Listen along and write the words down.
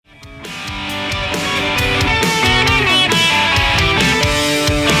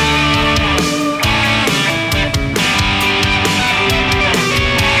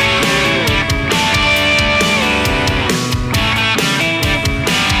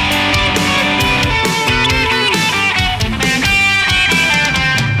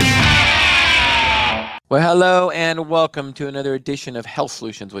Well, hello and welcome to another edition of Health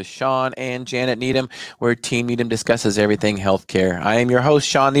Solutions with Sean and Janet Needham, where Team Needham discusses everything healthcare. I am your host,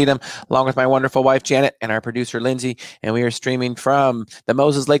 Sean Needham, along with my wonderful wife, Janet, and our producer, Lindsay, and we are streaming from the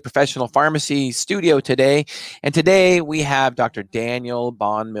Moses Lake Professional Pharmacy studio today. And today we have Dr. Daniel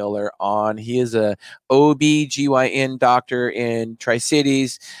Bahnmiller on. He is a OBGYN doctor in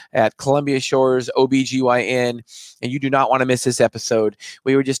Tri-Cities at Columbia Shores OBGYN, and you do not want to miss this episode.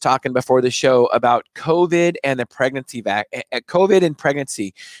 We were just talking before the show about COVID and the COVID and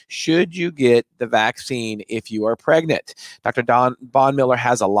pregnancy. Should you get the vaccine if you are pregnant? Dr. Don Bahnmiller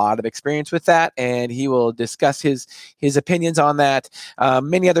has a lot of experience with that, and he will discuss his opinions on that.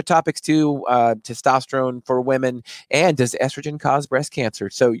 Many other topics too, testosterone for women, and does estrogen cause breast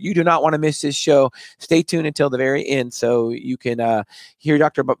cancer? So you do not want to miss this show. Stay tuned until the very end so you can hear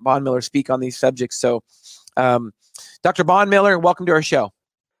Dr. Bahnmiller speak on these subjects. So Dr. Bahnmiller, welcome to our show.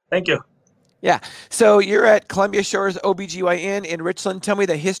 Thank you. Yeah. So you're at Columbia Shores OBGYN in Richland. Tell me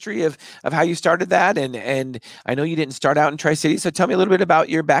the history of how you started that. And I know you didn't start out in Tri-Cities, so tell me a little bit about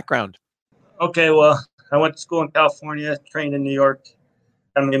your background. Okay, well, I went to school in California, trained in New York,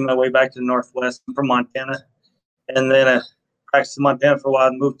 and made my way back to the Northwest. I'm from Montana. And then I practiced in Montana for a while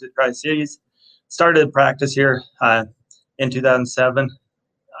and moved to Tri-Cities. Started practice here in 2007.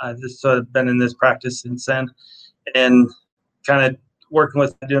 So I've been in this practice since then. And kind of working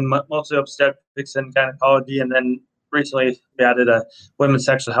with doing mostly obstetrics and gynecology, and then recently we added a women's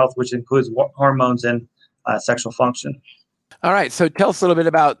sexual health, which includes hormones and sexual function. All right, so tell us a little bit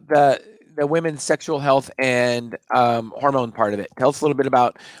about the women's sexual health and hormone part of it. Tell us a little bit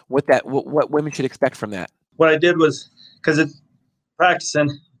about what women should expect from that. What I did was, because it's practicing,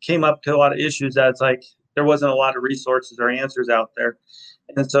 came up to a lot of issues that it's like there wasn't a lot of resources or answers out there,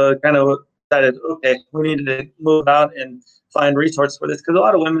 and so it kind of decided, okay, we needed to move out and find resources for this, because a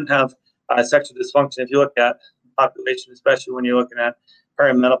lot of women have sexual dysfunction. If you look at the population, especially when you're looking at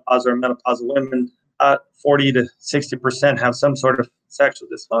perimenopause or menopausal women, 40 to 60% have some sort of sexual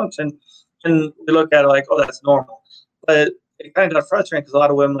dysfunction. And we look at it like, oh, that's normal. But it kind of got frustrating because a lot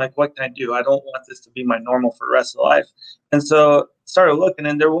of women like, what can I do? I don't want this to be my normal for the rest of life. And so started looking,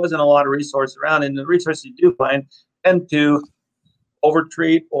 and there wasn't a lot of resources around. And the resources you do find tend to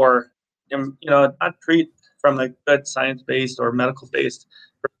overtreat or, not treat from a good science-based or medical-based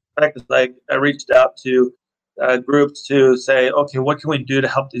perspective. Like, I reached out to groups to say, okay, what can we do to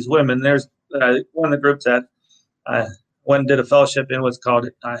help these women? There's one of the groups that went and did a fellowship in was called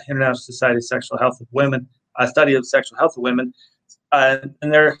International Society of Sexual Health of Women, a study of sexual health of women, and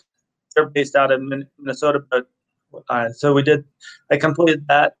they're based out of Minnesota. But so I completed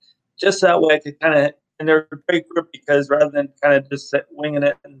that just that way I could kind of. And they're a great group because rather than kind of just winging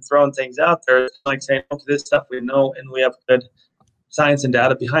it and throwing things out there, it's like saying, okay, this stuff we know and we have good science and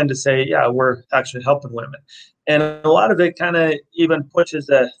data behind to say, yeah, we're actually helping women. And a lot of it kind of even pushes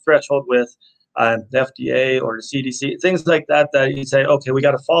the threshold with the FDA or the CDC, things like that you say, okay, we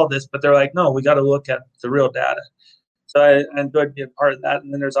got to follow this. But they're like, no, we got to look at the real data. So I enjoyed being part of that.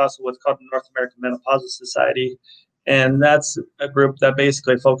 And then there's also what's called the North American Menopausal Society. And that's a group that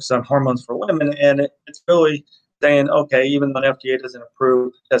basically focuses on hormones for women. And it's really saying, okay, even though the FDA doesn't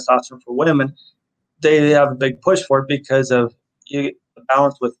approve testosterone for women, they have a big push for it because of the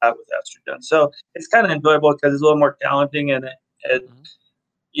balance with that with estrogen. So it's kind of enjoyable because it's a little more challenging, and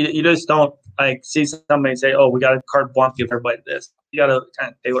you just don't like see somebody say, oh, we got a carte blanche, give everybody this. You got to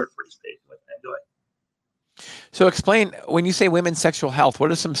kind of tailor it for each patient what they enjoy. So explain, when you say women's sexual health, what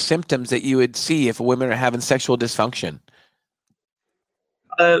are some symptoms that you would see if women are having sexual dysfunction?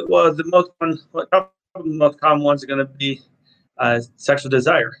 Well, the most common ones are going to be sexual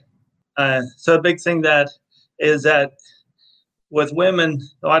desire. So a big thing that is that with women,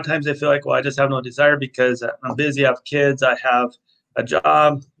 a lot of times they feel like, well, I just have no desire because I'm busy, I have kids, I have a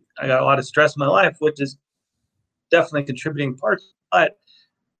job, I got a lot of stress in my life, which is definitely contributing part. But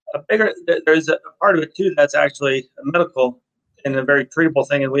there's a part of it too that's actually a medical and a very treatable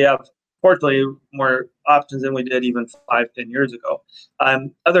thing, and we have fortunately more options than we did even 5-10 years ago.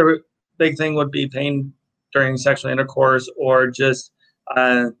 Other big thing would be pain during sexual intercourse, or just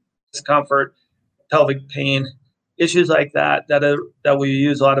discomfort, pelvic pain, issues like that we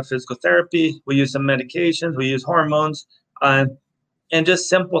use a lot of physical therapy, we use some medications, we use hormones, and just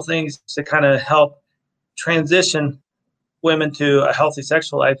simple things to kind of help transition women to a healthy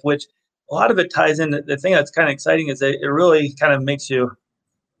sexual life, which a lot of it ties in. The thing that's kind of exciting is that it really kind of makes you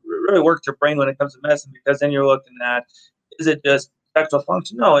really work your brain when it comes to medicine, because then you're looking at, is it just sexual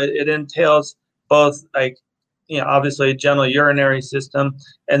function? No, it entails both like obviously general urinary system,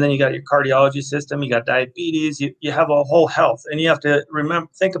 and then you got your cardiology system, you got diabetes, you have a whole health, and you have to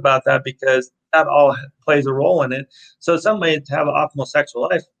think about that because that all plays a role in it. So somebody to have an optimal sexual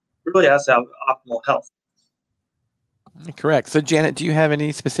life really has to have optimal health. Correct. So Janet, do you have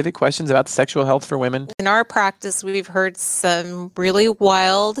any specific questions about sexual health for women? In our practice, we've heard some really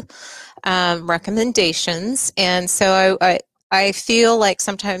wild recommendations, and so I feel like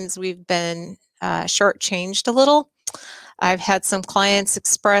sometimes we've been shortchanged a little. I've had some clients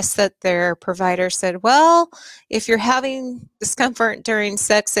express that their provider said, well, if you're having discomfort during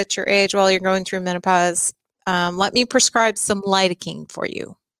sex at your age while you're going through menopause, let me prescribe some lidocaine for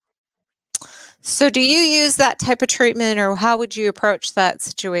you. So do you use that type of treatment, or how would you approach that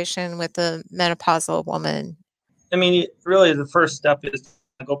situation with a menopausal woman? I mean, really the first step is,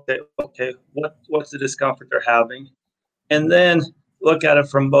 okay, what's the discomfort they're having? And then look at it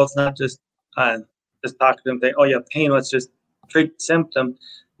from both, not just talk to them, think, oh, you have pain, let's just treat the symptom.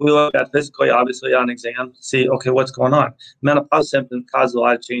 We look at physically, obviously, on exam, see, okay, what's going on? Menopause symptoms cause a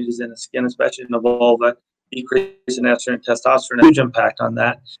lot of changes in the skin, especially in the vulva, decrease in estrogen and testosterone, huge impact on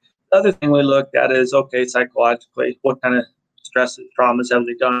that. The other thing we look at is, okay, psychologically, what kind of stresses, traumas have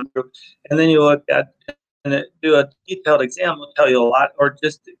they gone through? And then you look at and do a detailed exam will tell you a lot, or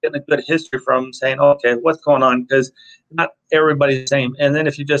just get a good history from saying, okay, what's going on? Because not everybody's the same. And then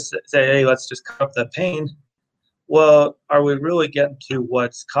if you just say, hey, let's just cut up the pain, well, are we really getting to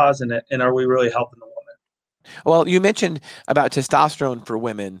what's causing it? And are we really helping the woman? Well, you mentioned about testosterone for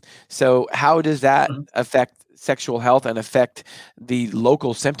women. So how does that affect sexual health and affect the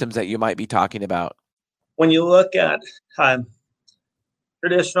local symptoms that you might be talking about? When you look at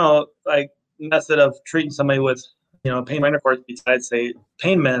traditional method of treating somebody with pain intercourse, besides say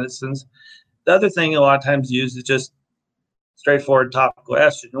pain medicines, the other thing a lot of times used is just straightforward topical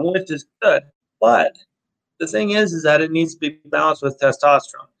estrogen, which is good. But the thing is that it needs to be balanced with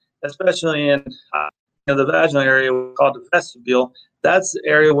testosterone, especially in the vaginal area called the vestibule. That's the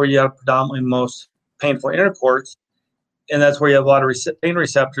area where you have predominantly most painful intercourse, and that's where you have a lot of pain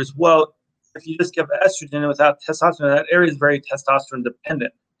receptors. Well, if you just give estrogen without testosterone, that area is very testosterone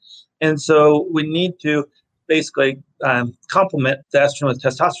dependent. And so we need to basically complement the estrogen with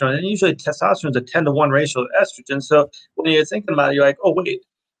testosterone. And usually testosterone is a 10-to-1 ratio of estrogen. So when you're thinking about it, you're like, oh, wait,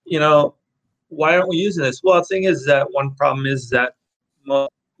 why aren't we using this? Well, the thing is that one problem is that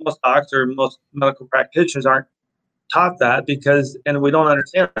most doctors, most medical practitioners aren't taught that and we don't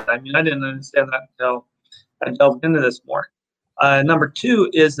understand that. I mean, I didn't understand that until I delved into this more. Number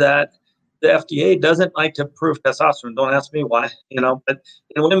two is that the FDA doesn't like to approve testosterone. Don't ask me why, but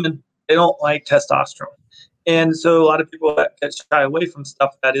in women, they don't like testosterone. And so a lot of people get shy away from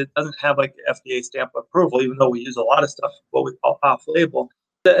stuff that it doesn't have like the FDA stamp of approval, even though we use a lot of stuff, what we call off-label,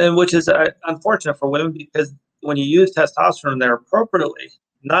 and which is unfortunate for women because when you use testosterone there appropriately,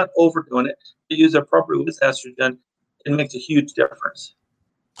 not overdoing it, to use it appropriately with estrogen, it makes a huge difference.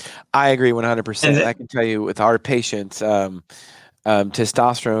 I agree 100%. I can tell you with our patients,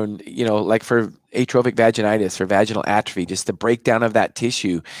 testosterone, like for atrophic vaginitis or vaginal atrophy, just the breakdown of that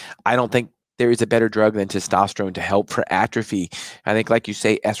tissue, I don't think there is a better drug than testosterone to help for atrophy. I think, like you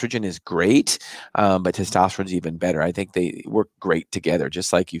say, estrogen is great, but testosterone is even better. I think they work great together,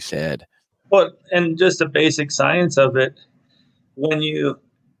 just like you said. Well, and just the basic science of it, when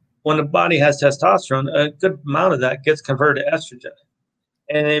the body has testosterone, a good amount of that gets converted to estrogen.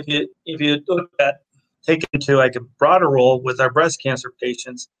 And if you look at take into like a broader role with our breast cancer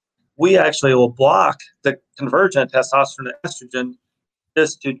patients, we actually will block the conversion of testosterone to estrogen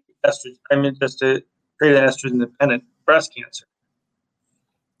just to create an estrogen-dependent breast cancer.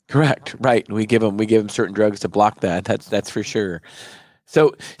 Correct. Right. We give them certain drugs to block that. That's for sure.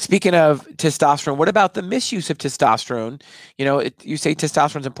 So speaking of testosterone, what about the misuse of testosterone? You say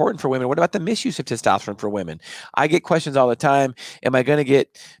testosterone is important for women. What about the misuse of testosterone for women? I get questions all the time. Am I going to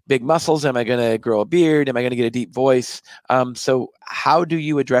get big muscles? Am I going to grow a beard? Am I going to get a deep voice? So how do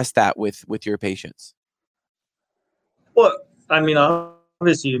you address that with your patients? Well, I mean,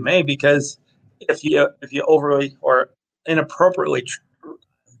 obviously you may, because if you overly or inappropriately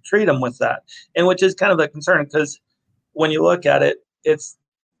treat them with that, and which is kind of a concern because when you look at it, it's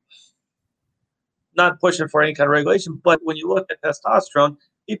not pushing for any kind of regulation, but when you look at testosterone,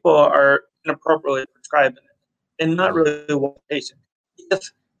 people are inappropriately prescribing it and not really what the patient.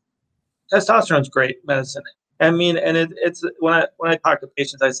 Yes, testosterone is great medicine. I mean, and it's when I talk to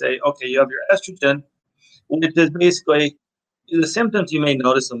patients, I say, okay, you have your estrogen, which is basically the symptoms you may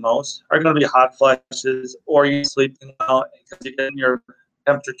notice the most are going to be hot flashes, or you're sleeping well because you're getting your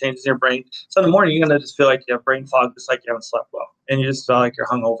temperature changes in your brain. So in the morning, you're going to just feel like you have brain fog, just like you haven't slept well, and you just feel like you're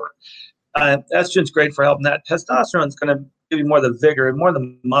hungover. Estrogen's great for helping that. Testosterone is going to give you more the vigor, more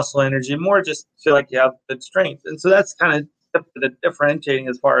the muscle energy, more just feel like you have good strength. And so that's kind of the differentiating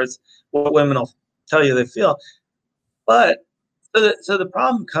as far as what women will tell you they feel. But so the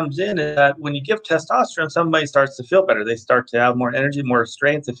problem comes in is that when you give testosterone, somebody starts to feel better. They start to have more energy, more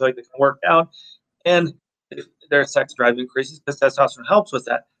strength. They feel like they can work out, and their sex drive increases because testosterone helps with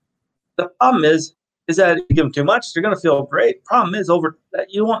that. The problem is that if you give them too much, they're going to feel great. Problem is, over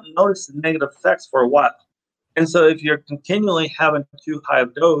that you won't notice the negative effects for a while. And so if you're continually having too high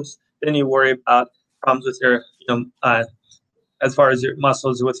of dose, then you worry about problems with your, as far as your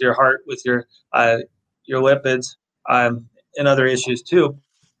muscles, with your heart, with your lipids, and other issues too.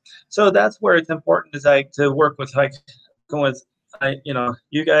 So that's where it's important is like to work with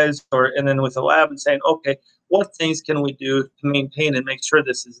you guys, and then with the lab and saying, okay, what things can we do to maintain and make sure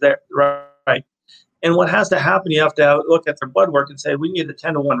this is there right? And what has to happen, you have to look at their blood work and say, we need a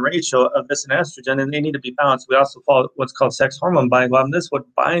 10-to-1 ratio of this and estrogen, and they need to be balanced. We also follow what's called sex hormone binding. Well, this is what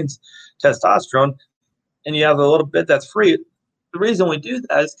binds testosterone, and you have a little bit that's free. The reason we do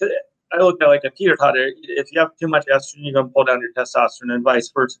that is because I look at like a teeter-totter. If you have too much estrogen, you're going to pull down your testosterone and vice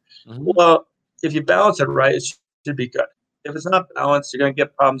versa. Mm-hmm. Well, if you balance it right, it should be good. If it's not balanced, you're going to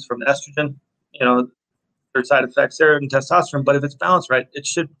get problems from estrogen, there's side effects there, and testosterone. But if it's balanced right,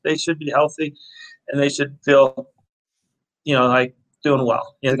 they should be healthy, and they should feel, like doing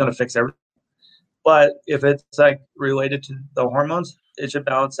well. They're going to fix everything. But if it's like related to the hormones, it should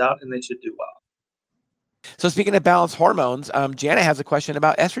balance out, and they should do well. So speaking of balanced hormones, Janet has a question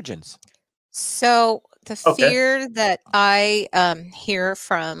about estrogens. So the fear that I hear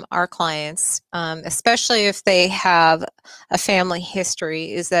from our clients, especially if they have a family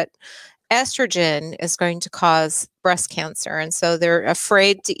history, is that estrogen is going to cause breast cancer. And so they're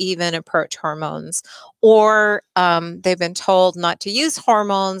afraid to even approach hormones, or they've been told not to use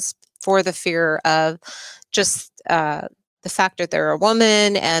hormones for the fear of just the fact that they're a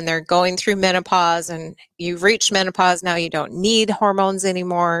woman and they're going through menopause, and you've reached menopause, now you don't need hormones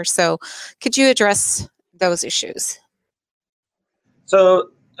anymore. So could you address those issues? So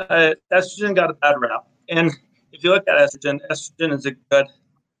estrogen got a bad rap. And if you look at estrogen is a good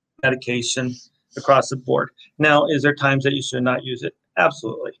medication across the board. Now, is there times that you should not use it?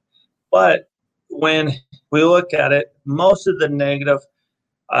 Absolutely. But when we look at it, most of the negative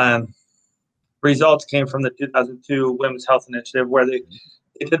results came from the 2002 Women's Health Initiative, where they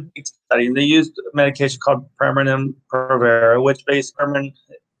did a big study, and they used a medication called Premarin and Provera, which Premarin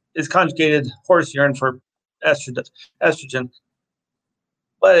is conjugated horse urine for estrogen.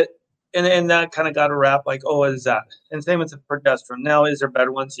 But and that kind of got a rap like, oh, what is that? And same with the progesterone. Now, is there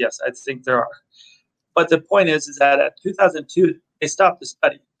better ones? Yes, I think there are. But the point is that at 2002, they stopped the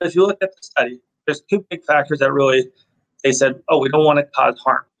study. If you look at the study, there's two big factors that really, they said, oh, we don't want to cause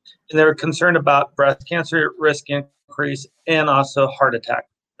harm. And they were concerned about breast cancer risk increase and also heart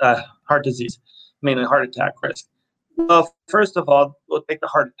disease, mainly heart attack risk. Well, first of all, we'll take the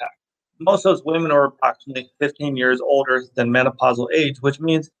heart attack. Most of those women are approximately 15 years older than menopausal age, which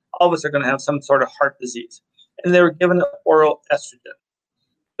means all of us are going to have some sort of heart disease. And they were given oral estrogen.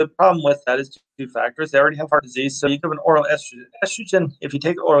 The problem with that is two factors. They already have heart disease, so you give an oral estrogen. Estrogen, if you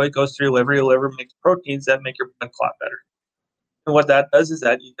take it orally, it goes through your liver makes proteins that make your blood clot better. And what that does is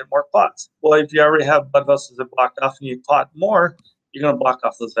that you get more clots. Well, if you already have blood vessels that are blocked off and you clot more, you're going to block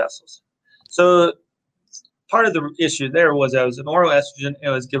off those vessels. So part of the issue there was that it was an oral estrogen and it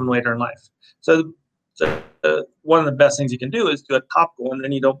was given later in life. So one of the best things you can do is do a topical, and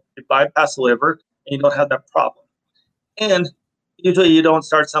then you bypass the liver and you don't have that problem. And usually you don't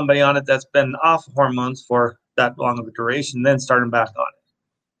start somebody on it that's been off hormones for that long of a duration, then start them back on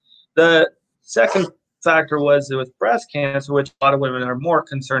it. The second factor was with breast cancer, which a lot of women are more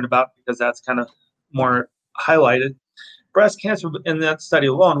concerned about because that's kind of more highlighted. Breast cancer in that study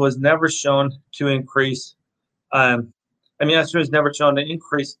alone was never shown to increase. Estrogen was never shown to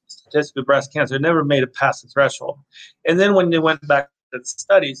increase statistically breast cancer. It never made it past the threshold. And then when they went back to the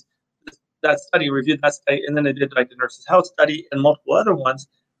studies, that study reviewed that study, and then they did like the Nurses' Health study and multiple other ones.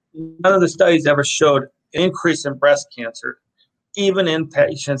 None of the studies ever showed an increase in breast cancer, even in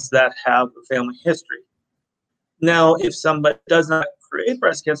patients that have a family history. Now, if somebody does not create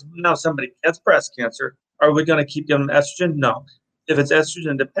breast cancer, now somebody gets breast cancer, are we going to keep giving estrogen? No. If it's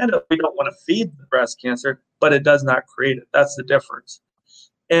estrogen dependent, we don't want to feed the breast cancer, but it does not create it. That's the difference.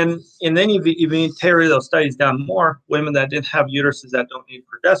 And then if you tear those studies down more, women that didn't have uteruses that don't need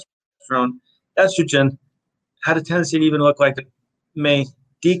progesterone, estrogen had a tendency to even look like it may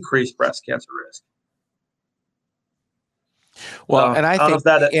decrease breast cancer risk. Well, and I think,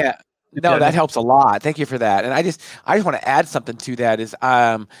 No, that helps a lot. Thank you for that. And I just want to add something to that is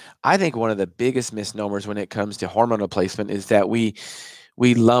I think one of the biggest misnomers when it comes to hormone replacement is that we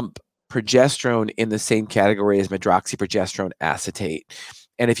lump progesterone in the same category as medroxyprogesterone acetate.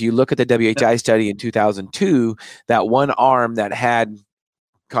 And if you look at the WHI study in 2002, that one arm that had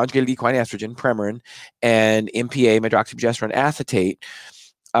conjugated equine estrogen, Premarin, and MPA, medroxyprogesterone acetate,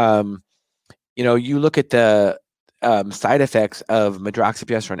 you look at the side effects of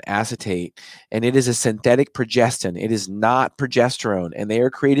medroxyprogesterone acetate, and it is a synthetic progestin. It is not progesterone, and they are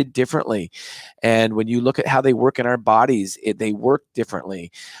created differently. And when you look at how they work in our bodies, they work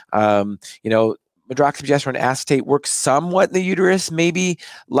differently. Medroxyprogesterone acetate works somewhat in the uterus, maybe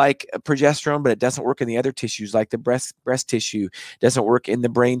like progesterone, but it doesn't work in the other tissues like the breast tissue. It doesn't work in the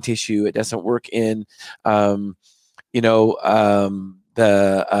brain tissue. It doesn't work in,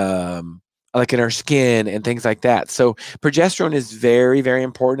 like in our skin and things like that. So progesterone is very, very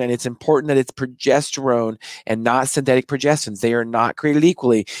important. And it's important that it's progesterone and not synthetic progestins. They are not created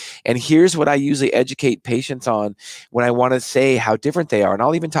equally. And here's what I usually educate patients on when I want to say how different they are. And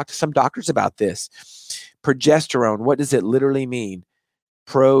I'll even talk to some doctors about this. Progesterone, what does it literally mean?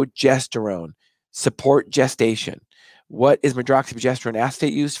 Progesterone, support gestation. What is medroxyprogesterone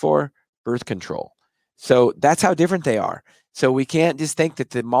acetate used for? Birth control. So that's how different they are. So we can't just think that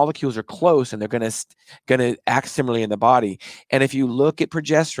the molecules are close and they're going to act similarly in the body. And if you look at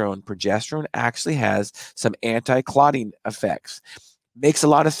progesterone actually has some anti-clotting effects. Makes a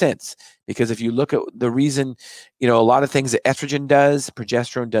lot of sense because if you look at the reason, a lot of things that estrogen does,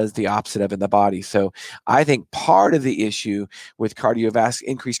 progesterone does the opposite of in the body. So I think part of the issue with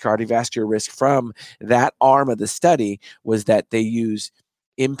increased cardiovascular risk from that arm of the study was that they use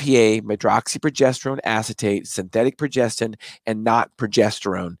MPA, medroxyprogesterone acetate, synthetic progestin, and not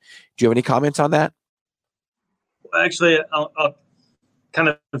progesterone. Do you have any comments on that? Well, actually, I'll kind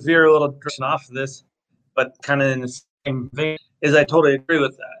of veer a little direction off of this, but kind of in the same vein, is I totally agree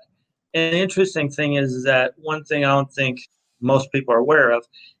with that. And the interesting thing is that one thing I don't think most people are aware of,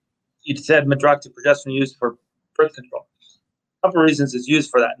 you said medroxyprogesterone used for birth control. A couple of reasons it's used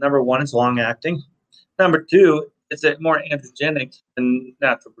for that. Number one, it's long acting. Number two, it's more androgenic than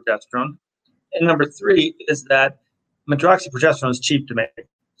natural progesterone. And number three is that medroxyprogesterone is cheap to make.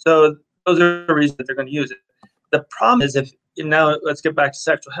 So those are the reasons that they're going to use it. The problem is now let's get back to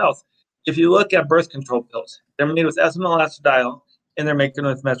sexual health. If you look at birth control pills, they're made with ethinyl and they're making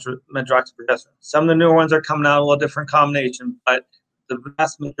with medroxyprogesterone. Some of the newer ones are coming out a little different combination, but the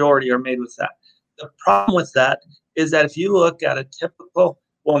vast majority are made with that. The problem with that is that if you look at a typical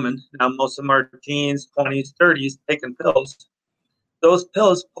woman, now most of them are teens, 20s, 30s, taking pills, those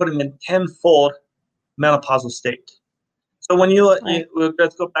pills put them in tenfold menopausal state. So when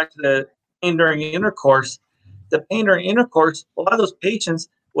let's go back to the pain during intercourse. The pain during intercourse, a lot of those patients,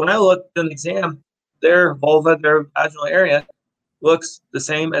 when I look at an exam, their vulva, their vaginal area looks the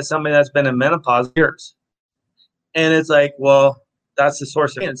same as somebody that's been in menopause years. And it's like, well, that's the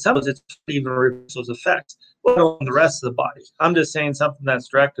source of pain. And some of it's even reverse those effects. Well, on the rest of the body. I'm just saying something that's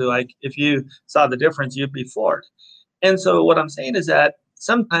directly like if you saw the difference, you'd be floored. And so what I'm saying is that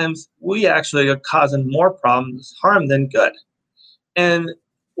sometimes we actually are causing more problems, harm than good. And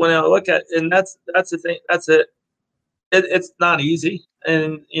when I look at, and that's the thing, it's not easy.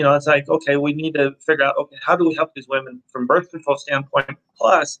 And, it's like, okay, we need to figure out, okay, how do we help these women from birth control standpoint?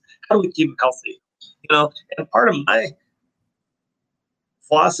 Plus, how do we keep them healthy? And part of my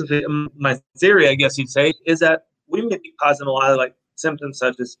philosophy, my theory, I guess you'd say, is that we may be causing a lot of symptoms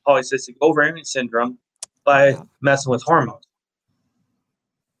such as polycystic ovarian syndrome by messing with hormones.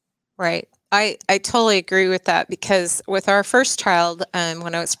 Right. I totally agree with that because with our first child,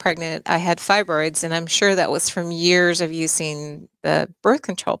 when I was pregnant, I had fibroids, and I'm sure that was from years of using the birth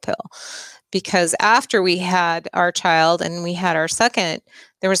control pill. Because after we had our child and we had our second,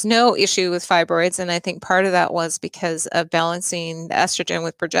 there was no issue with fibroids. And I think part of that was because of balancing the estrogen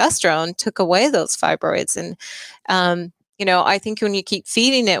with progesterone took away those fibroids. And, I think when you keep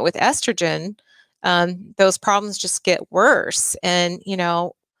feeding it with estrogen, those problems just get worse. And,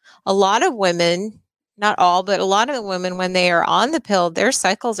 a lot of women, not all, but a lot of the women, when they are on the pill, their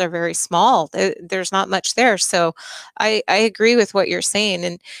cycles are very small. There's not much there. So I agree with what you're saying.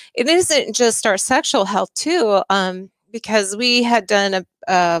 And it isn't just our sexual health too, because we had done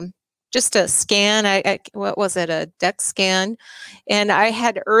just a scan. What was it? A DEX scan. And I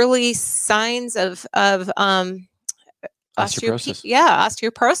had early signs of osteoporosis.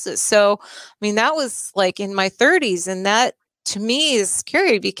 Osteoporosis. So, that was like in my 30s, and that to me is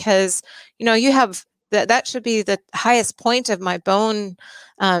scary because, you have that should be the highest point of my bone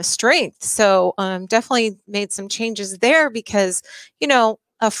strength. So definitely made some changes there because,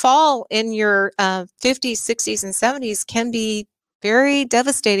 a fall in your 50s, 60s, and 70s can be very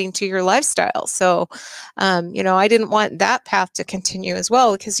devastating to your lifestyle. So, I didn't want that path to continue as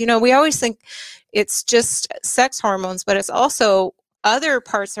well, because, we always think it's just sex hormones, but it's also other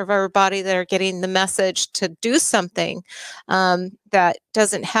parts of our body that are getting the message to do something that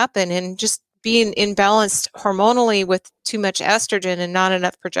doesn't happen. And just being imbalanced hormonally with too much estrogen and not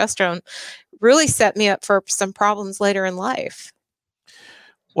enough progesterone really set me up for some problems later in life.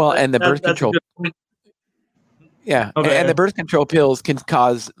 Well, and the birth That's a control, good point. yeah, Okay. and the birth control pills can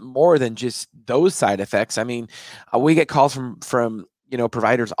cause more than just those side effects. I mean, we get calls from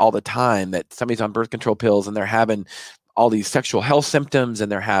providers all the time that somebody's on birth control pills and they're having all these sexual health symptoms,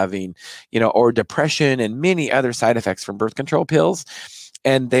 and they're having, or depression and many other side effects from birth control pills,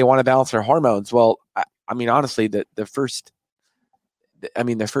 and they want to balance their hormones. Well, I mean, honestly, the first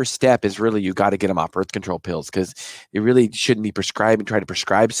step is really, you got to get them off birth control pills, because you really shouldn't be try to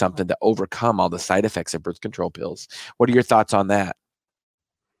prescribe something to overcome all the side effects of birth control pills. What are your thoughts on that?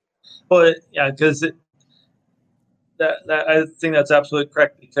 Well, yeah, because I think that's absolutely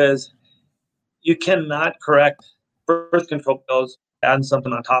correct, because you cannot correct birth control pills adding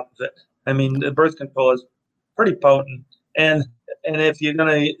something on top of it. I mean, the birth control is pretty potent, and if you're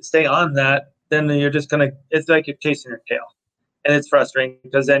gonna stay on that, then you're just gonna, it's like you're chasing your tail, and it's frustrating,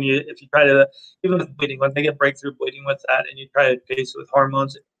 because then if you try to, even with bleeding, when they get breakthrough bleeding with that, and you try to chase it with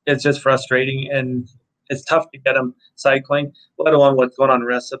hormones, it's just frustrating, and it's tough to get them cycling, let alone what's going on in the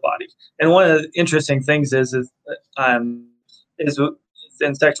rest of the body. And one of the interesting things is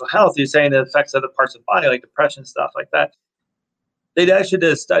in sexual health, you're saying it affects other parts of the body, like depression, stuff like that. They actually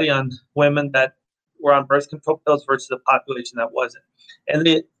did a study on women that were on birth control pills versus a population that wasn't. And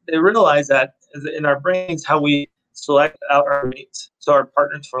they realized that in our brains, how we select out our mates, so our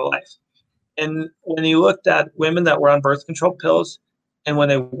partners for life. And when you looked at women that were on birth control pills and when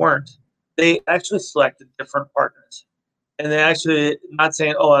they weren't, they actually selected different partners. And they actually, not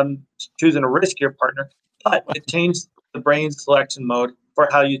saying, oh, I'm choosing a riskier partner, but it changed the brain selection mode for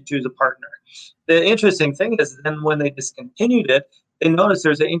how you choose a partner. The interesting thing is, then when they discontinued it, they noticed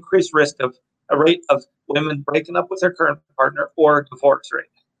there's an increased risk of a rate of women breaking up with their current partner or divorce rate,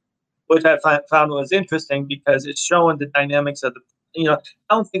 which I found was interesting, because it's showing the dynamics of I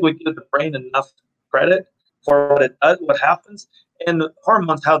don't think we give the brain enough credit for what it does, what happens, and the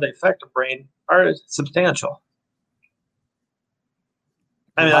hormones, how they affect the brain, are substantial.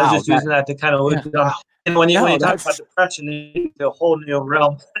 I mean, I was just using that to kind of look at them. And when you talk about depression, you get a whole new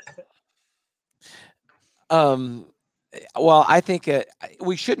realm. Well, I think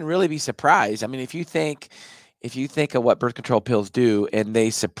we shouldn't really be surprised. I mean, if you think of what birth control pills do, and they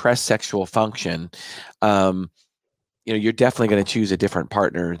suppress sexual function, you're definitely going to choose a different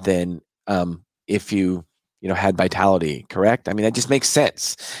partner than if you had vitality, correct? I mean, that just makes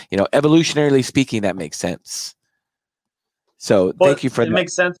sense. Evolutionarily speaking, that makes sense. So thank you for that. It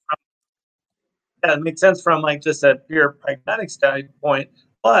makes sense. It makes sense from like just a pure pragmatic standpoint,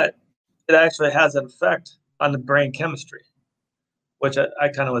 but it actually has an effect on the brain chemistry, which I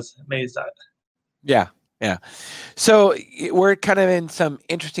kind of was amazed at. Yeah. Yeah. So we're kind of in some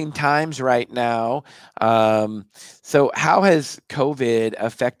interesting times right now. So how has COVID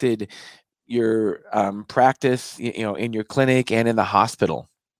affected your practice, in your clinic and in the hospital?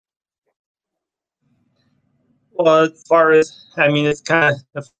 Well, as far as, I mean, it's kind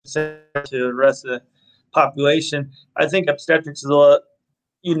of similar to the rest of the population. I think obstetrics is a little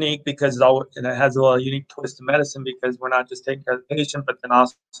unique, because it has a little unique twist to medicine, because we're not just taking care of the patient, but then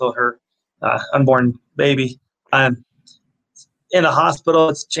also her unborn baby. In a hospital,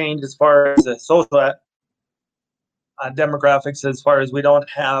 it's changed as far as the social demographics, as far as we don't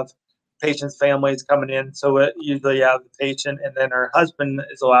have patients' families coming in. So usually you have the patient, and then her husband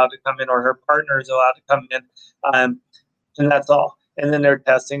is allowed to come in, or her partner is allowed to come in, and that's all. And then they're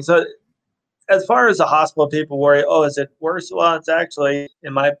testing. So as far as the hospital, people worry, oh, is it worse? Well, it's actually,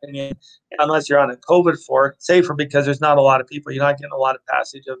 in my opinion, unless you're on a COVID floor, safer, because there's not a lot of people. You're not getting a lot of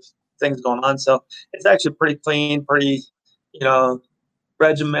passage of things going on. So it's actually pretty clean, pretty,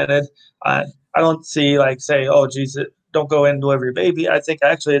 regimented. I don't see say, oh, geez, don't go in and deliver your baby. I think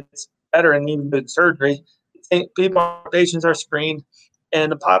actually it's better, and even good surgery. Patients are screened,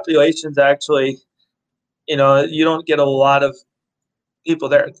 and the population's actually, you don't get a lot of people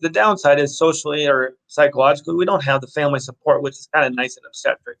there. The downside is socially or psychologically, we don't have the family support, which is kind of nice in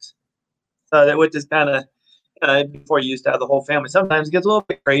obstetrics. So which is kind of, before you used to have the whole family. Sometimes it gets a little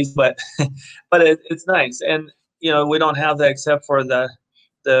bit crazy, but it's nice. And we don't have that except for the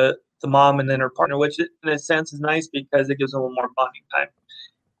mom and then her partner, which in a sense is nice, because it gives them a little more bonding time.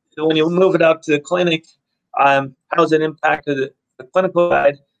 When you move it out to the clinic, how's it impacted the clinical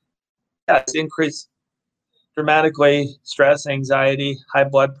side, yeah, it's increased dramatically stress, anxiety, high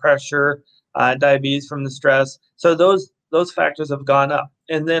blood pressure, diabetes from the stress. So those factors have gone up.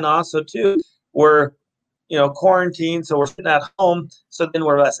 And then also too, we're quarantined, so we're sitting at home. So then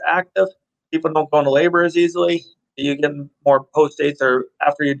we're less active. People don't go into labor as easily. You get more post dates or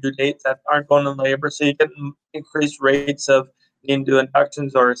after you due dates that aren't going into labor. So you get increased rates of needing to do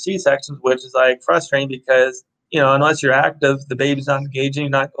inductions or C-sections, which is like frustrating because unless you're active, the baby's not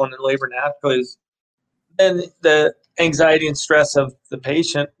engaging, not going into labor naturally. And the anxiety and stress of the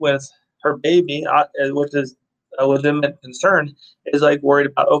patient with her baby, which is a legitimate concern, is like worried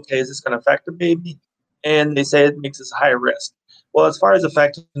about, okay, is this going to affect the baby? And they say it makes us high risk. Well, as far as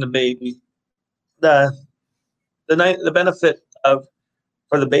affecting the baby, the benefit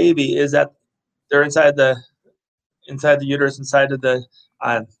for the baby is that they're inside the uterus, inside of the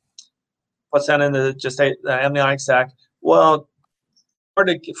placenta, and the amniotic sac. Well,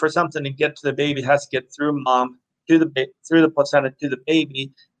 for something to get to the baby, it has to get through mom through the placenta to the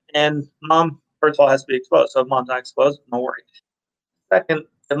baby, and mom first of all has to be exposed. So if mom's not exposed, no worry. Second,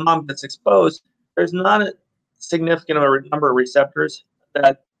 if mom gets exposed, there's not a significant number of receptors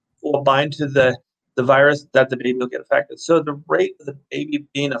that will bind to the virus that the baby will get affected. So the rate of the baby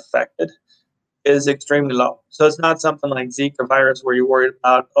being affected is extremely low. So it's not something like Zika virus where you're worried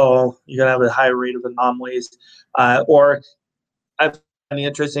about, oh, you're going to have a high rate of anomalies. Or I find it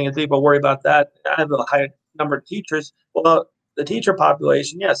interesting if people worry about that. I have a high number of teachers. Well, the teacher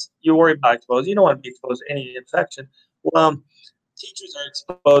population, yes, you worry about exposure. You don't want to be exposed to any infection. Well, teachers are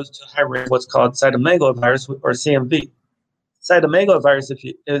exposed to high rate of what's called cytomegalovirus or CMV.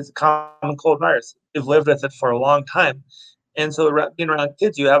 Cytomegalovirus is a common cold virus. You've lived with it for a long time. And so being around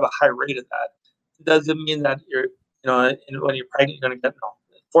kids, you have a high rate of that. It doesn't mean that when you're pregnant, you're going to get no.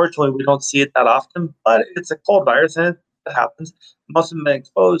 Fortunately, we don't see it that often, but it's a cold virus and it happens. Most of them been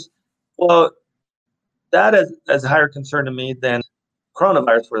exposed. Well, that is a higher concern to me than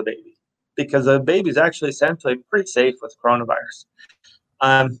coronavirus for the baby, because the baby is actually essentially pretty safe with coronavirus.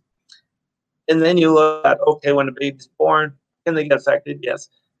 And then you look at, okay, when the baby's born, can they get affected? Yes.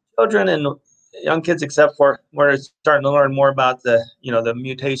 Children and young kids, except for we're starting to learn more about the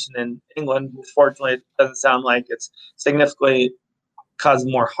mutation in England. Fortunately, it doesn't sound like it's significantly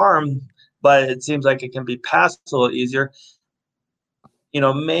causing more harm, but it seems like it can be passed a little easier.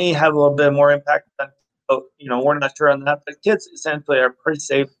 May have a little bit more impact. We're not sure on that, but kids essentially are pretty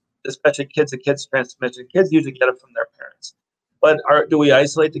safe, especially kids to kids transmission. Kids usually get it from their parents. But do we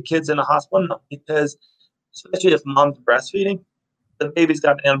isolate the kids in a hospital? No, because especially if mom's breastfeeding, the baby's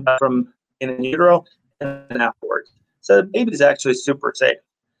got antibodies from in utero and afterwards. So the baby's actually super safe.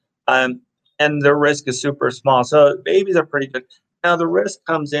 And the risk is super small. So babies are pretty good. Now the risk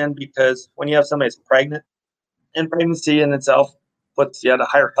comes in because when you have somebody that's pregnant, and pregnancy in itself puts you at a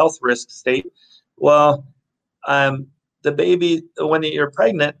higher health risk state. Well, the baby, when you're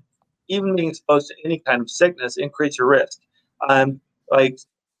pregnant, even being exposed to any kind of sickness increase your risk. Like,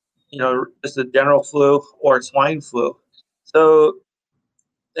 just the general flu or swine flu. So,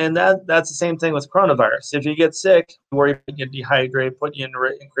 and that's the same thing with coronavirus. If you get sick, worry about you dehydrate, put you in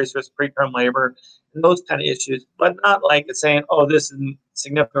increased risk preterm labor, and those kind of issues. But not like it's saying, oh, this is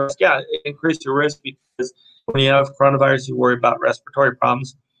significant risk. Yeah, it increased your risk because when you have coronavirus, you worry about respiratory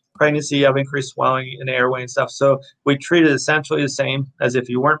problems. Pregnancy, you have increased swelling in the airway and stuff. So we treat it essentially the same as if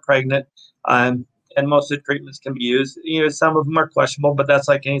you weren't pregnant. And most of the treatments can be used. Some of them are questionable, but that's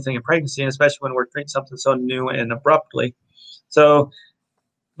like anything in pregnancy, and especially when we're treating something so new and abruptly. So,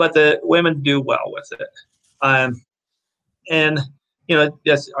 but the women do well with it. And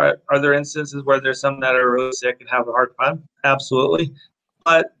yes, are there instances where there's some that are really sick and have a hard time? Absolutely.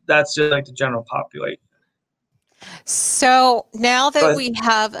 But that's just like the general population. So now that we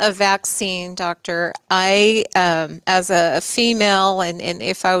have a vaccine, doctor, I, as a female, and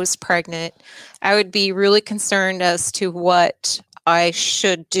if I was pregnant, I would be really concerned as to what I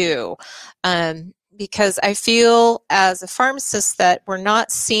should do. Because I feel as a pharmacist that we're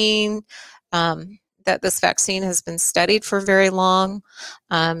not seeing that this vaccine has been studied for very long.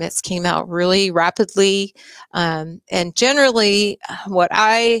 It's came out really rapidly. And generally, what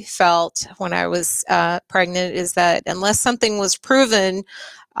I felt when I was pregnant is that unless something was proven,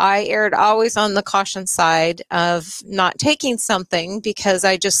 I erred always on the caution side of not taking something because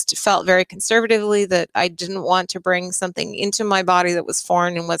I just felt very conservatively that I didn't want to bring something into my body that was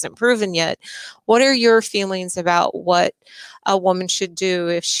foreign and wasn't proven yet. What are your feelings about what a woman should do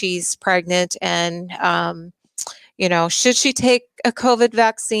if she's pregnant? And, should she take a COVID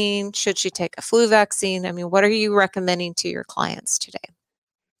vaccine? Should she take a flu vaccine? I mean, what are you recommending to your clients today?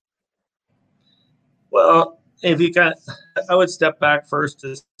 Well, if you got, I would step back first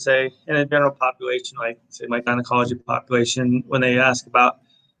to say, in a general population, like say my gynecology population, when they ask about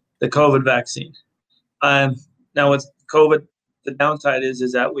the COVID vaccine. Now with COVID, the downside is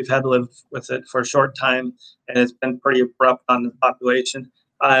that we've had to live with it for a short time, and it's been pretty abrupt on the population.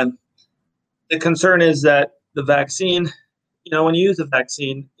 The concern is that the vaccine, when you use a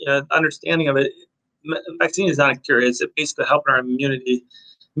vaccine, understanding of it, the vaccine is not a cure. It's basically helping our immune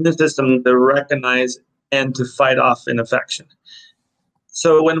system to recognize and to fight off an infection.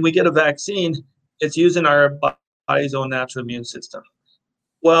 So when we get a vaccine, it's using our body's own natural immune system.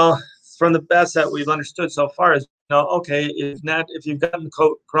 Well, from the best that we've understood so far is, okay, if you've gotten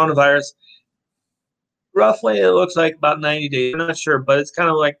coronavirus, roughly it looks like about 90 days. I'm not sure, but it's kind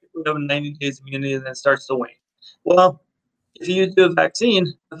of like we have 90 days immunity and then it starts to wane. Well, if you do a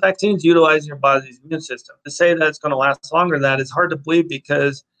vaccine, the vaccine's utilizing your body's immune system. To say that it's going to last longer than that is hard to believe,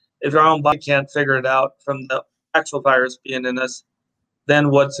 because if your own body can't figure it out from the actual virus being in us, then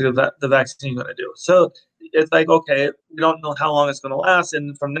what's the vaccine going to do? So it's like, okay, we don't know how long it's going to last.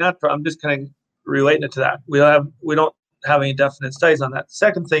 And from that, I'm just kind of relating it to that. We don't have any definite studies on that. The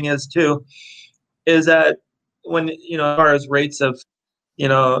second thing is that when, as far as rates of,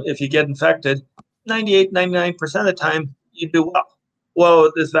 if you get infected, 98, 99% of the time you do well.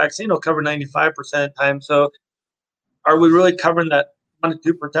 Well, this vaccine will cover 95% of the time. So are we really covering that 1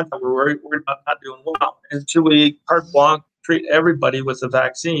 to 2% that we're worried about not doing well? And should we carte blanche treat everybody with the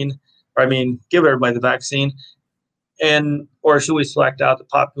vaccine, give everybody the vaccine, or should we select out the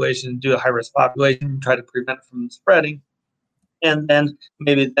population, do a high-risk population, try to prevent it from spreading, and then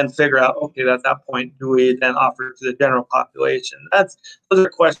maybe figure out, okay, at that point, do we then offer it to the general population? Those are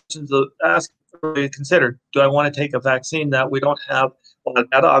questions to ask, to consider. Do I want to take a vaccine that we don't have a lot of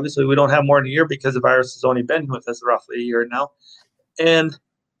data? Obviously, we don't have more than a year because the virus has only been with us roughly a year now. And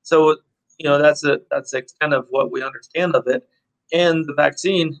so, that's the extent of what we understand of it. And the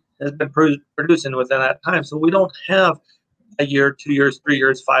vaccine has been producing within that time. So we don't have a year, 2 years, 3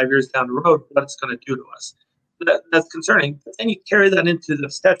 years, 5 years down the road what it's going to do to us. That's concerning. But then you carry that into the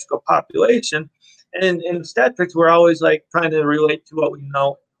obstetrical population. And in obstetrics, we're always like trying to relate to what we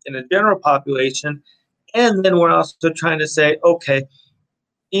know in the general population. And then we're also trying to say, okay,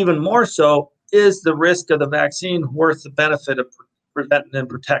 even more so, is the risk of the vaccine worth the benefit of preventing and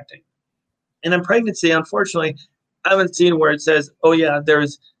protecting? And in pregnancy, unfortunately, I haven't seen where it says, oh yeah,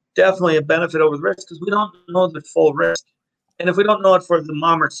 there's definitely a benefit over the risk, because we don't know the full risk. And if we don't know it for the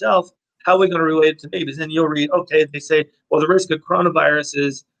mom herself, how are we going to relate it to babies? And you'll read, okay, they say, well, the risk of coronavirus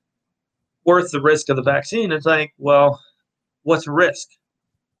is worth the risk of the vaccine. It's like, well, what's the risk?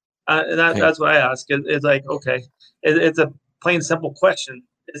 And that's what I ask. It's like, okay, it's a plain, simple question.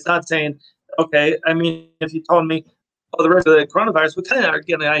 It's not saying, okay, if you told me, oh, the risk of the coronavirus, we kind of are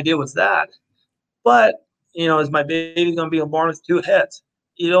getting an idea what's that. But, is my baby going to be born with 2 heads?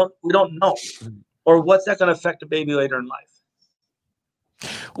 We don't know. Or what's that going to affect a baby later in life?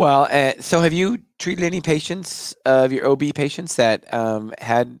 Well, so have you treated any patients of your OB patients that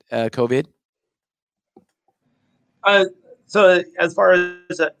had COVID? So as far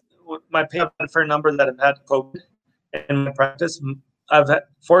as my patients, a fair number that have had COVID in my practice.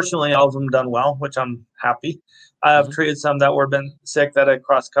 Fortunately, all of them done well, which I'm happy. I've treated some that were been sick that I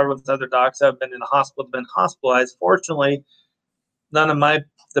cross-covered with other docs. I've been in the hospital, been hospitalized. Fortunately, none of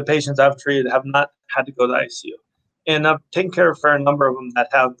the patients I've treated have not had to go to the ICU. And I've taken care of a fair number of them that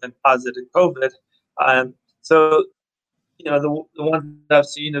have been positive COVID. So, the ones that I've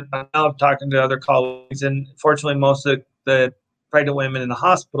seen, now I'm talking to other colleagues, and fortunately, most of the pregnant women in the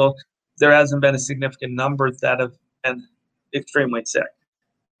hospital, there hasn't been a significant number that have been extremely sick.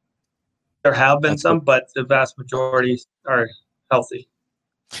 There have been some, but the vast majority are healthy.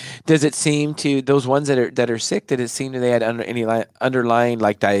 Does it seem to those ones that are sick? Did it seem they had any underlying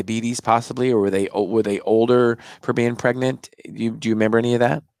like diabetes possibly, or were they older for being pregnant? Do you remember any of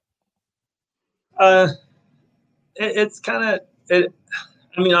that? It's kind of.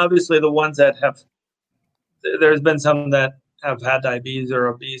 Obviously the ones that have. There's been some that have had diabetes or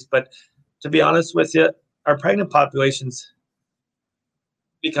obese, but to be honest with you, our pregnant populations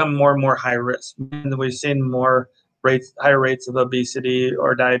become more and more high risk. And we've seen higher rates of obesity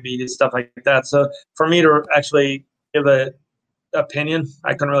or diabetes, stuff like that. So for me to actually give an opinion,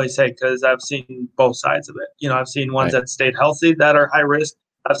 I couldn't really say, because I've seen both sides of it. I've seen ones that stayed healthy that are high risk.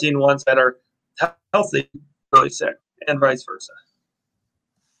 I've seen ones that are healthy, really sick, and vice versa.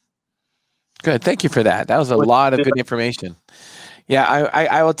 Good. Thank you for that. That was a lot of good information. Yeah,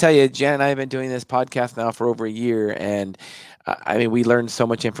 I will tell you, Jen and I have been doing this podcast now for over a year, and we learned so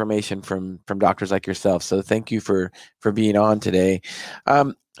much information from doctors like yourself. So thank you for being on today.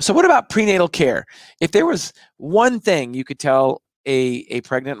 So what about prenatal care? If there was one thing you could tell a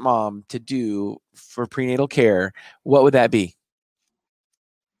pregnant mom to do for prenatal care, what would that be?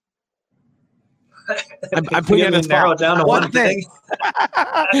 I'm putting you on the spot. Narrow it down to one thing.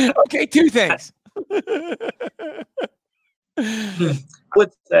 Okay, two things. I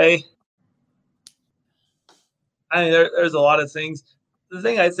would say, I mean, there's a lot of things. The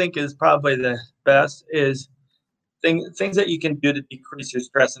thing I think is probably the best is things that you can do to decrease your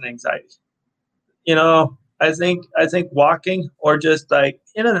stress and anxiety. I think walking, or just like,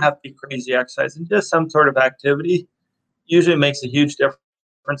 it doesn't have to be crazy exercise, and just some sort of activity usually makes a huge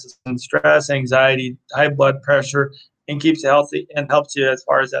difference in stress, anxiety, high blood pressure, and keeps you healthy and helps you as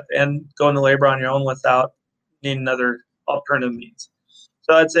far as at the end going to labor on your own without needing other alternative means.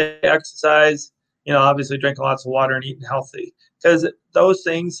 So I'd say exercise, obviously drinking lots of water and eating healthy, because those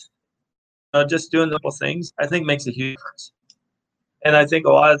things, just doing simple things, I think makes a huge difference. And I think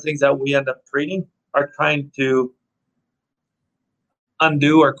a lot of things that we end up treating are trying to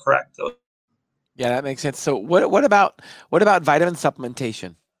undo or correct those. Yeah, that makes sense. So what about vitamin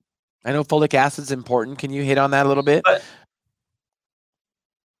supplementation? I know folic acid is important. Can you hit on that a little bit?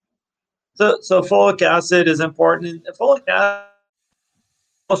 So folic acid is important. Folic acid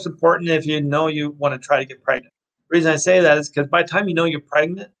is most important if you want to try to get pregnant. The reason I say that is because by the time you're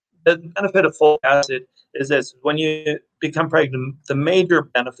pregnant, the benefit of folic acid is this: when you become pregnant, the major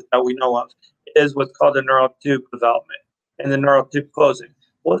benefit that we know of is what's called the neural tube development and the neural tube closing.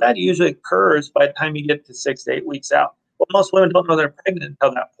 Well, that usually occurs by the time you get to 6 to 8 weeks out. Well, most women don't know they're pregnant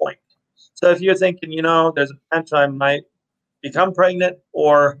until that point. So if you're thinking, there's a potential I might become pregnant,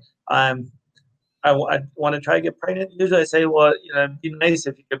 or I want to try to get pregnant, usually I say, well, it'd be nice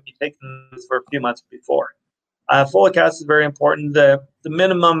if you could be taking this for a few months before. Folic acid is very important. The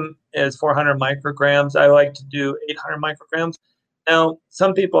minimum is 400 micrograms. I like to do 800 micrograms. Now,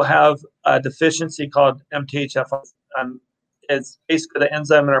 some people have a deficiency called MTHFR. It's basically the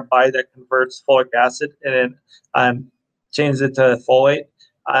enzyme in our body that converts folic acid and it changes it to folate,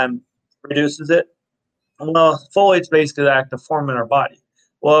 reduces it. Well, folate's basically the active form in our body.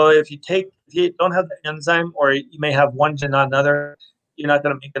 Well, if you don't have the enzyme, or you may have one gene, not another, you're not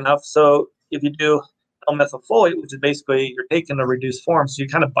going to make enough. So if you do L-methylfolate, which is basically you're taking a reduced form, so you're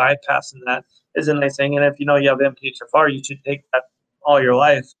kind of bypassing that, is a nice thing. And if you have MTHFR, you should take that all your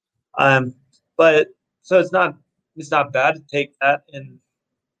life. But so it's not bad to take that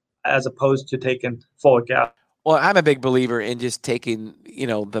as opposed to taking folic acid. Well, I'm a big believer in just taking,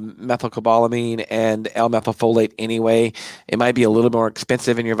 the methylcobalamin and L-methylfolate anyway. It might be a little more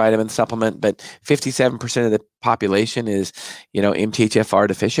expensive in your vitamin supplement, but 57% of the population is, MTHFR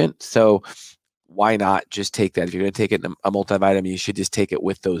deficient. So why not just take that? If you're going to take it in a multivitamin, you should just take it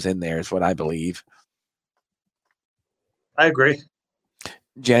with those in there, is what I believe. I agree.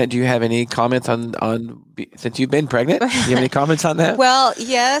 Janet, do you have any comments on since you've been pregnant? Do you have any comments on that? Well,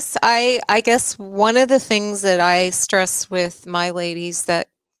 yes. I guess one of the things that I stress with my ladies that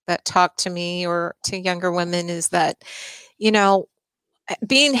talk to me or to younger women is that,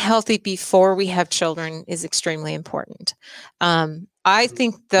 being healthy before we have children is extremely important. I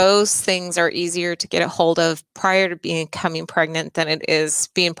think those things are easier to get a hold of prior to becoming pregnant than it is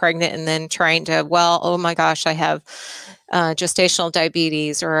being pregnant and then trying to, oh my gosh, I have gestational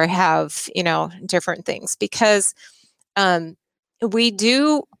diabetes, or I have, different things, because we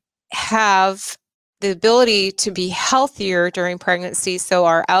do have the ability to be healthier during pregnancy. So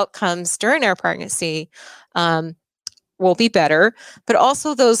our outcomes during our pregnancy will be better, but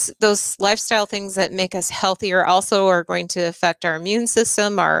also those lifestyle things that make us healthier also are going to affect our immune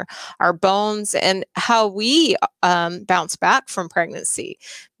system, our bones, and how we bounce back from pregnancy.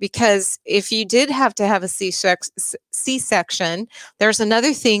 Because if you did have to have a C-section, there's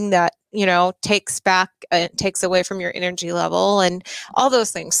another thing that takes away from your energy level and all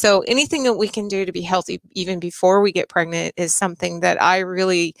those things. So anything that we can do to be healthy even before we get pregnant is something that I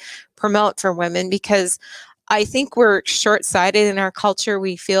really promote for women, because I think we're short-sighted in our culture.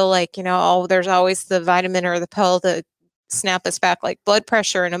 We feel like, there's always the vitamin or the pill to snap us back, like blood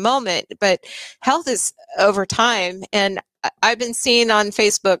pressure in a moment. But health is over time. And I've been seeing on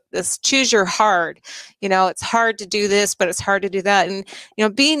Facebook this choose your hard. It's hard to do this, but it's hard to do that. And,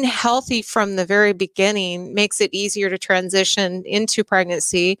 being healthy from the very beginning makes it easier to transition into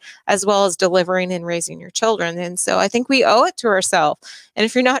pregnancy, as well as delivering and raising your children. And so I think we owe it to ourselves. And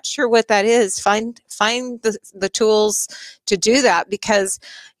if you're not sure what that is, find the tools to do that, because,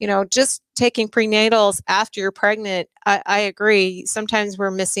 just taking prenatals after you're pregnant, I agree. Sometimes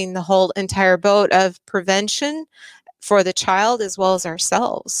we're missing the whole entire boat of prevention for the child as well as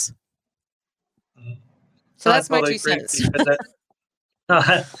ourselves. So that's my 2 cents.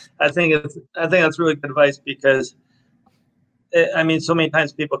 I think that's really good advice because I mean, so many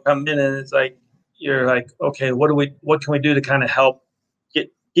times people come in and it's like you're like, okay, what can we do to kind of help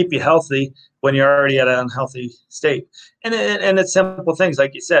keep you healthy when you're already at an unhealthy state? And it's simple things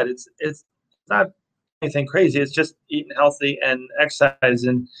like you said. It's not anything crazy. It's just eating healthy and exercise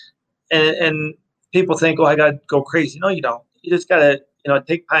and people think, oh, I got to go crazy. No, you don't. You just got to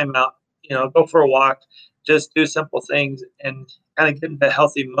take time out. Go for a walk. Just do simple things and kind of get into a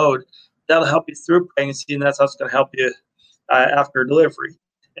healthy mode. That'll help you through pregnancy, and that's also going to help you after delivery.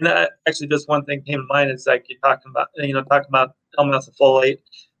 And actually, just one thing came to mind. It's like you're talking about L-methylfolate.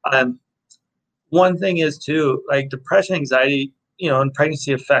 One thing is too, like depression, anxiety, in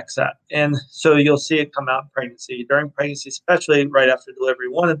pregnancy affects that. And so you'll see it come out in pregnancy, during pregnancy, especially right after delivery.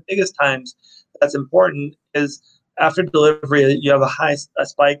 One of the biggest times that's important is after delivery, you have a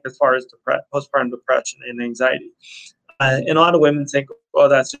spike as far as postpartum depression and anxiety. And a lot of women think, oh,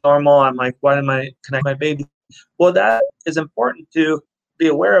 that's normal. I'm like, why am I connecting my baby? Well, that is important to be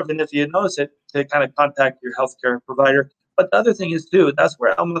aware of. And if you notice it, to kind of contact your healthcare provider. But the other thing is too, that's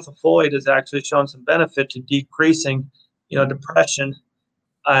where L-methylfolate is actually showing some benefit to decreasing, depression.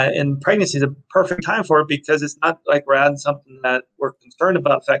 And pregnancy is a perfect time for it because it's not like we're adding something that we're concerned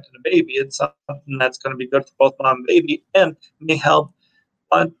about affecting the baby. It's something that's going to be good for both mom and baby and may help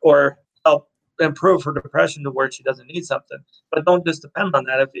improve her depression to where she doesn't need something. But don't just depend on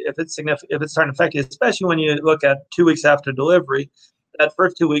that. If it's significant, if it's starting to affect you, especially when you look at 2 weeks after delivery, that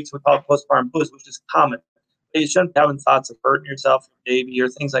first 2 weeks we call it postpartum blues, which is common. But you shouldn't be having thoughts of hurting yourself or baby or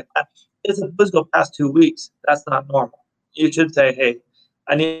things like that. If the blues go past 2 weeks, that's not normal. You should say, hey,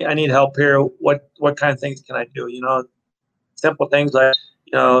 I need help here. What kind of things can I do? Simple things like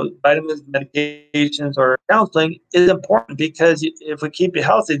vitamins, medications, or counseling is important because if we keep you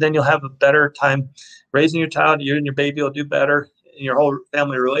healthy, then you'll have a better time raising your child. You and your baby will do better, and your whole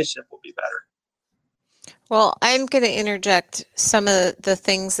family relationship will be better. Well, I'm going to interject. Some of the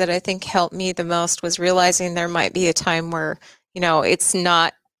things that I think helped me the most was realizing there might be a time where, it's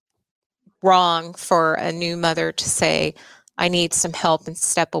not wrong for a new mother to say, I need some help and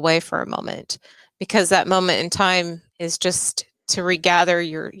step away for a moment, because that moment in time is just to regather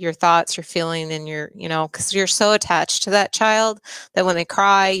your thoughts, your feeling, and because you're so attached to that child that when they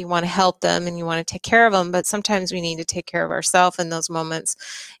cry, you want to help them and you want to take care of them. But sometimes we need to take care of ourselves in those moments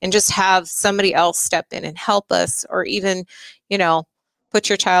and just have somebody else step in and help us, or even, put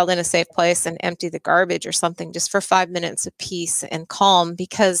your child in a safe place and empty the garbage or something just for 5 minutes of peace and calm.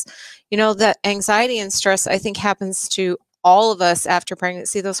 Because, that anxiety and stress, I think, happens to all of us after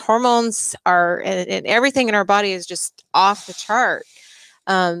pregnancy. Those hormones and everything in our body is just off the chart.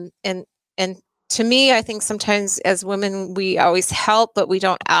 And to me, I think sometimes as women, we always help, but we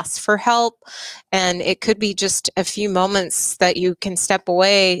don't ask for help. And it could be just a few moments that you can step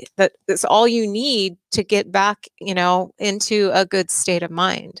away. That's all you need to get back, into a good state of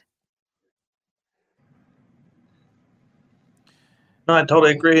mind. No, I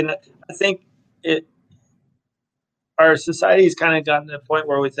totally agree. And I think our society's kind of gotten to the point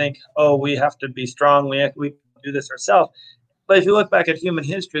where we think, oh, we have to be strong. We do this ourselves. But if you look back at human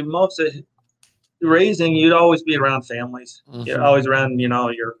history, most of raising, you'd always be around families. Mm-hmm. You're always around,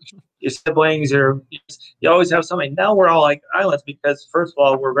 your siblings. You always have somebody. Now we're all like islands because, first of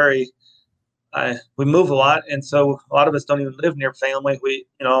all, we're we move a lot, and so a lot of us don't even live near family. We,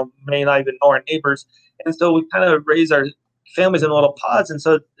 may not even know our neighbors, and so we kind of raise our families in little pods, and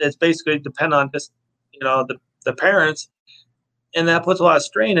so it's basically depend on just, the parents, and that puts a lot of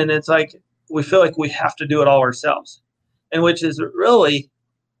strain. And it's like we feel like we have to do it all ourselves, and which is really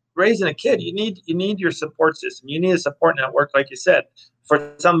raising a kid. You need your support system. You need a support network, like you said,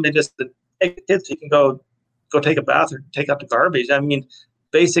 for somebody just to take the kids so you can go take a bath or take out the garbage. I mean,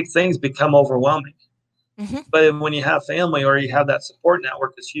 basic things become overwhelming. Mm-hmm. But when you have family or you have that support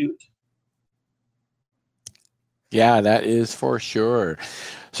network, it's huge. Yeah, that is for sure.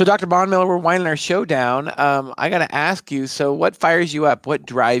 So, Dr. Bahnmiller, we're winding our show down. I got to ask you, so what fires you up? What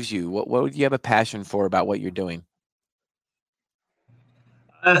drives you? What do you have a passion for about what you're doing?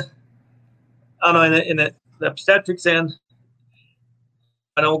 I don't know. In the obstetrics end,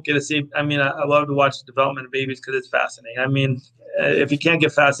 I don't get to see. I mean, I love to watch the development of babies because it's fascinating. I mean, if you can't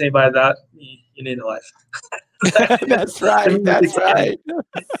get fascinated by that, you need a life. That's right. That's right.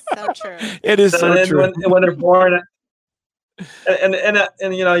 So true. It is so true. When they're born, and their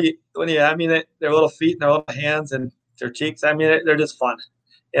little feet and their little hands and their cheeks. I mean, they're just fun.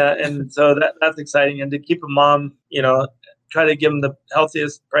 Yeah, and so that's exciting. And to keep a mom, try to give them the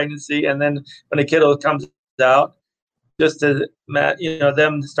healthiest pregnancy, and then when a kiddo comes out, just to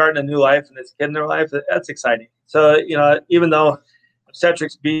them starting a new life and this kid in their life, that's exciting. So even though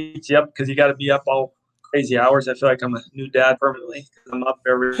obstetrics beats you up because you got to be up all crazy hours. I feel like I'm a new dad permanently because I'm up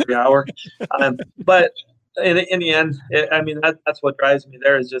every hour. But in the end, that's what drives me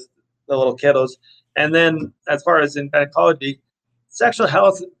there is just the little kiddos. And then as far as in gynecology, sexual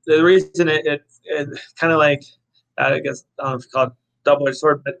health, the reason it kind of like, I guess, I don't know if you call it double-edged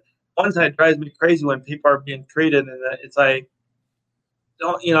sword, but one side drives me crazy when people are being treated and it's like,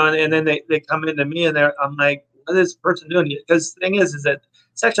 don't, and then they come into me and I'm like, what is this person doing? Because the thing is that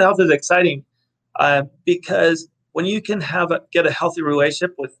sexual health is exciting because when you can get a healthy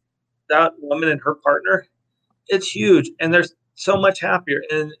relationship with that woman and her partner, it's huge. And they're so much happier.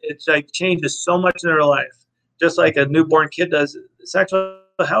 And it's like changes so much in their life, just like a newborn kid does. Sexual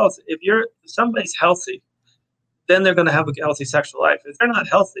health, if somebody's healthy, then they're going to have a healthy sexual life. If they're not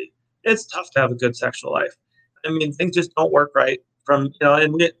healthy, it's tough to have a good sexual life. I mean, things just don't work right. And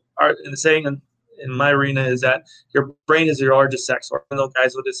the saying in my arena is that your brain is your largest sex organ. Those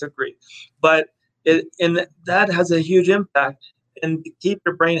guys will disagree, but that has a huge impact. And to keep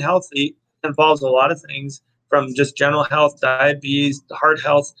your brain healthy involves a lot of things, from just general health, diabetes, heart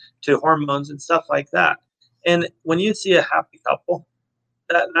health, to hormones and stuff like that. And when you see a happy couple,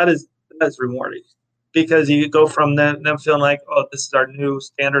 that is rewarding, because you go from them feeling like, oh, this is our new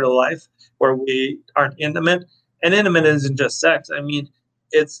standard of life where we aren't intimate. And intimate isn't just sex. I mean,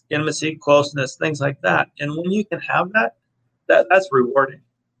 it's intimacy, closeness, things like that. And when you can have that's rewarding.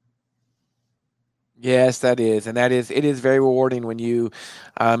 Yes, that is. And it is very rewarding when you,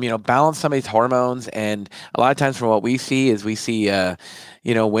 balance somebody's hormones. And a lot of times from what we see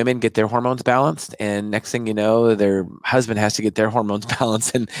women get their hormones balanced, and next thing you know, their husband has to get their hormones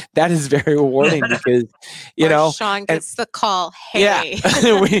balanced. And that is very rewarding because, Sean gets the call. Hey,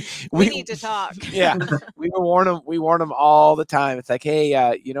 yeah, we need to talk. Yeah. We warn them all the time. It's like,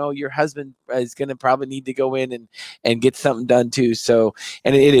 hey, your husband is going to probably need to go in and get something done too. So,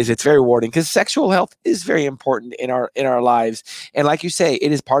 and it's very rewarding because sexual health is very important in our lives. And like you say,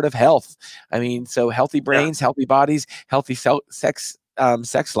 it is part of health. I mean, so healthy brains, healthy bodies, healthy sex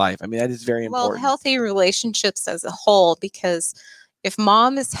life. I mean, that is very important. Well, healthy relationships as a whole, because if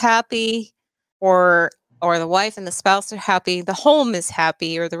mom is happy or the wife and the spouse are happy, the home is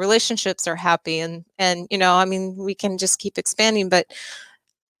happy, or the relationships are happy. And we can just keep expanding, but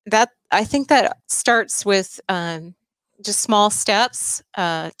I think that starts with just small steps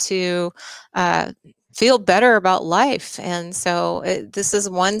to feel better about life. And so this is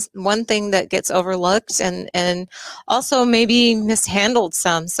one thing that gets overlooked and also maybe mishandled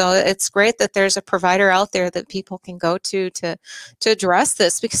some. So it's great that there's a provider out there that people can go to address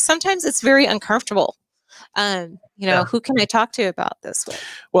this, because sometimes it's very uncomfortable. Who can I talk to about this with?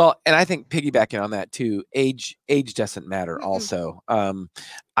 Well, and I think piggybacking on that too, age doesn't matter. Mm-mm. Also,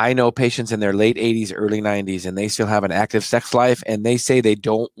 I know patients in their late 80s, early 90s, and they still have an active sex life, and they say they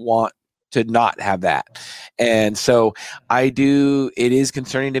don't want to not have that. And so it is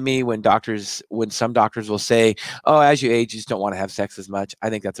concerning to me when some doctors will say, oh, as you age, you just don't want to have sex as much. I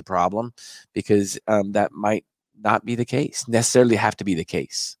think that's a problem, because that might not be the case, necessarily have to be the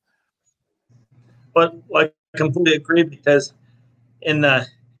case. But I completely agree, because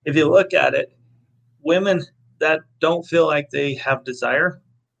if you look at it, women that don't feel like they have desire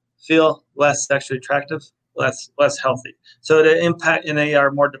feel less sexually attractive, less healthy. So the impact, and they are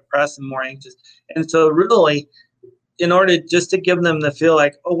more depressed and more anxious. And so really, in order just to give them the feel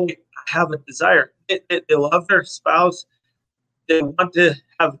like, oh wait, I have a desire. They love their spouse. They want to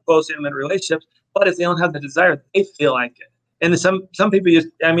have close, intimate relationships, but if they don't have the desire, they feel like it. And some people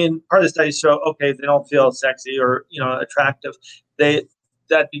part of the studies show, okay, they don't feel sexy or attractive,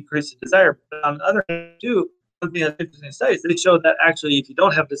 that decreases desire. But on the other hand, too, something that's interesting in studies, they show that actually, if you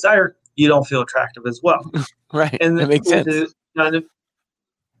don't have desire, you don't feel attractive as well. Right, and that makes sense. The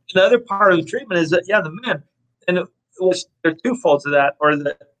other part of the treatment is that the men, and there's twofold to that, or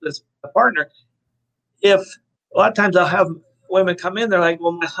the partner. If a lot of times I'll have women come in, they're like,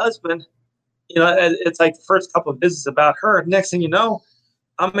 well, my husband, it's like the first couple of visits about her. Next thing you know,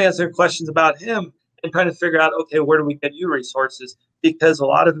 I'm answering questions about him and trying to figure out, okay, where do we get you resources? Because a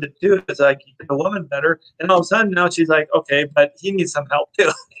lot of it too is like, you get the woman better, and all of a sudden now she's like, okay, but he needs some help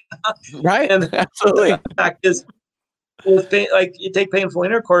too. Right. And absolutely. The fact is, like you take painful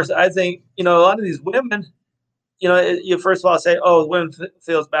intercourse, I think a lot of these women, you first of all say, oh, the woman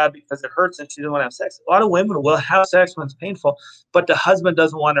feels bad because it hurts and she doesn't want to have sex. A lot of women will have sex when it's painful, but the husband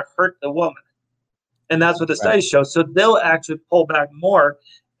doesn't want to hurt the woman. And that's what the studies show. So they'll actually pull back more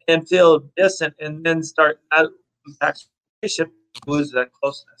and feel distant, and then start that impacts relationship, lose that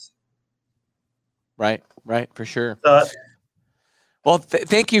closeness. Right, for sure. Well,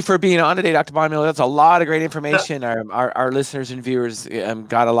 thank you for being on today, Dr. Bahnmiller. That's a lot of great information. Our listeners and viewers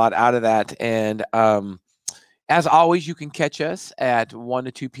got a lot out of that. And as always, you can catch us at 1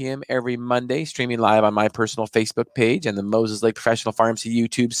 to 2 p.m. every Monday, streaming live on my personal Facebook page and the Moses Lake Professional Pharmacy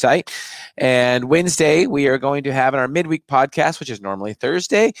YouTube site. And Wednesday, we are going to have in our midweek podcast, which is normally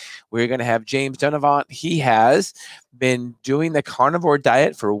Thursday, we're going to have James Donovan. He has been doing the carnivore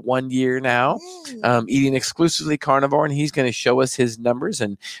diet for 1 year now, eating exclusively carnivore, and he's going to show us his numbers.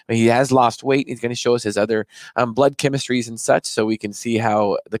 And he has lost weight. He's going to show us his other blood chemistries and such, so we can see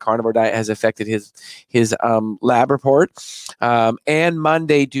how the carnivore diet has affected his lab report. And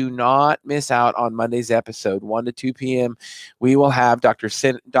Monday, do not miss out on Monday's episode, 1 to 2 p.m. We will have Dr.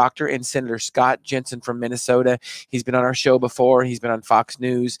 and Senator Scott Jensen from Minnesota. He's been on our show before. He's been on Fox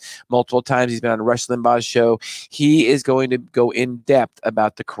News multiple times. He's been on Rush Limbaugh's show. He is going to go in depth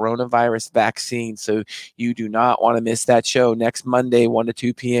about the coronavirus vaccine. So you do not want to miss that show next Monday, 1 to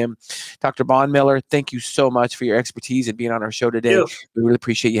 2 p.m. Dr. Bahnmiller, thank you so much for your expertise and being on our show today. We really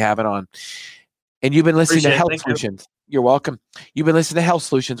appreciate you having on. And you've been listening to Health Solutions. You're welcome. You've been listening to Health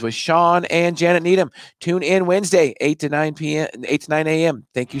Solutions with Sean and Janet Needham. Tune in Wednesday, 8 to 9 p.m., 8 to 9 a.m.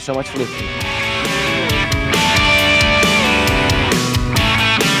 Thank you so much for listening.